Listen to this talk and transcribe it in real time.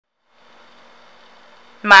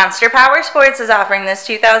Monster Powersports is offering this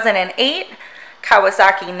 2008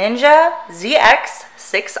 Kawasaki Ninja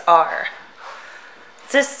ZX-6R.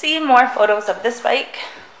 To see more photos of this bike,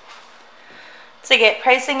 to get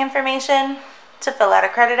pricing information, to fill out a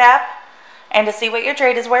credit app, and to see what your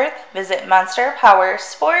trade is worth, visit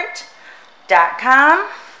monsterpowersport.com.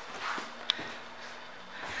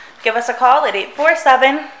 Give us a call at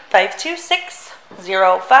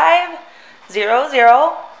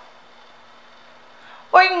 847-526-0500.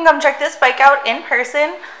 Or you can come check this bike out in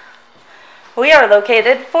person. We are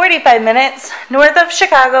located 45 minutes north of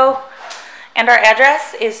Chicago, and our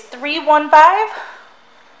address is 315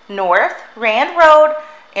 North Rand Road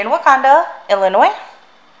in Wauconda, Illinois.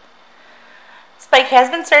 This bike has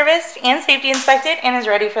been serviced and safety inspected and is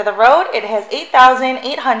ready for the road. It has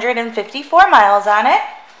 8,854 miles on it.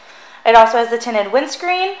 It also has a tinted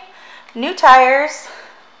windscreen, new tires,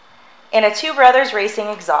 and a Two Brothers Racing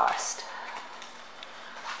exhaust.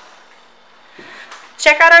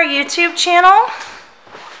 Check out our YouTube channel,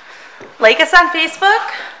 like us on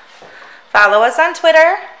Facebook, follow us on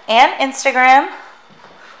Twitter and Instagram.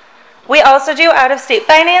 We also do out-of-state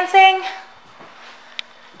financing,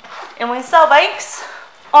 and we sell bikes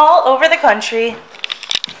all over the country.